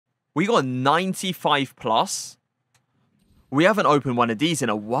We got 95 plus. We haven't opened one of these in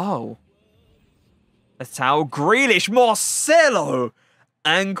a while. That's how Grealish, Marcelo,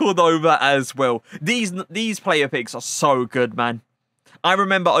 and Cordova as well. These player picks are so good, man. I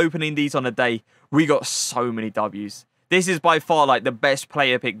remember opening these on a day. We got so many Ws. This is by far like the best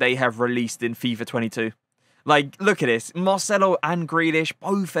player pick they have released in FIFA 22. Like, look at this. Marcelo and Grealish,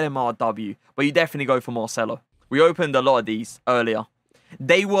 both of them are W. But you definitely go for Marcelo. We opened a lot of these earlier.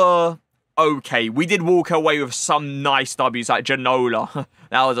 They were okay. We did walk away with some nice Ws like Ginola.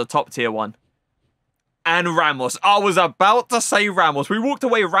 That was a top tier one. And Ramos. I was about to say Ramos. We walked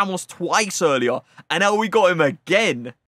away with Ramos twice earlier. And now we got him again.